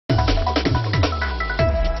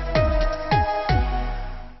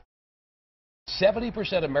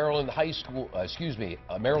70% of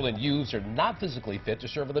Maryland youths are not physically fit to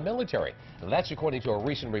serve in the military. And that's according to a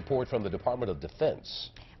recent report from the Department of Defense.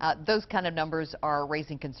 Those kind of numbers are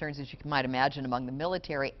raising concerns, as you might imagine, among the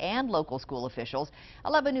military and local school officials.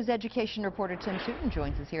 11 News education reporter Tim Tootin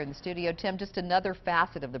joins us here in the studio. Tim, just another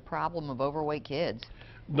facet of the problem of overweight kids.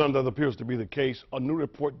 None that appears to be the case. A new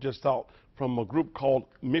report just out from a group called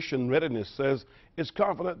Mission Readiness says it's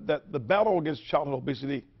confident that the battle against childhood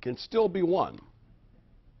obesity can still be won.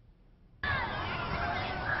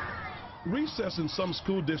 Recess in some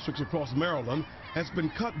school districts across Maryland has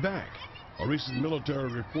been cut back. A recent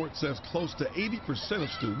military report says close to 80% of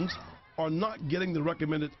students are not getting the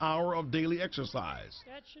recommended hour of daily exercise.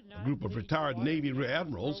 A group of retired Navy Rear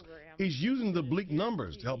Admirals is using the bleak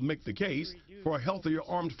numbers to help make the case for a healthier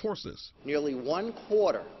armed forces. Nearly one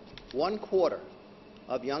quarter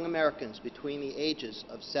of young Americans between the ages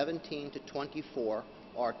of 17 to 24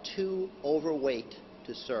 are too overweight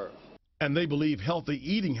to serve. And they believe healthy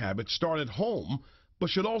eating habits start at home, but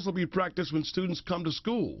should also be practiced when students come to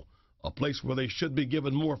school, a place where they should be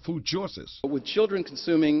given more food choices. With children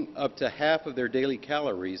consuming up to half of their daily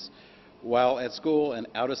calories while at school and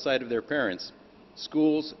out of sight of their parents,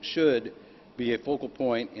 schools should be a focal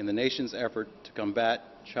point in the nation's effort to combat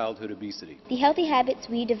childhood obesity. The healthy habits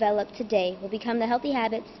we develop today will become the healthy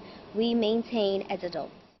habits we maintain as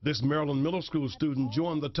adults. This Maryland middle school student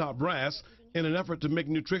joined the top brass in an effort to make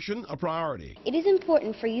nutrition a priority. It is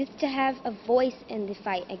important for youth to have a voice in the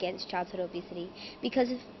fight against childhood obesity because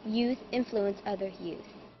youth influence other youth.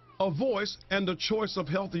 A voice and a choice of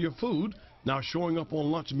healthier food now showing up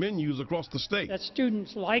on lunch menus across the state. That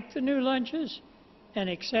students like the new lunches and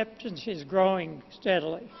acceptance is growing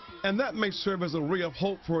steadily. And that may serve as a ray of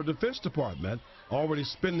hope for a Defense Department already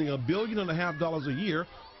spending $1.5 billion a year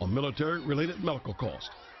on military-related medical costs.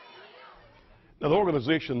 Now, the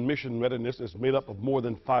organization Mission Readiness is made up of more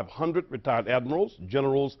than 500 retired admirals,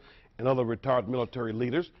 generals, and other retired military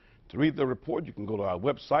leaders. To read the report, you can go to our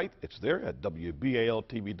website. It's there at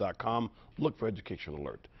WBAL-TV.com. Look for Education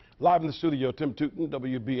Alert. Live in the studio, Tim Tootin,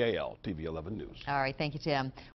 WBAL-TV 11 News. All right, thank you, Tim.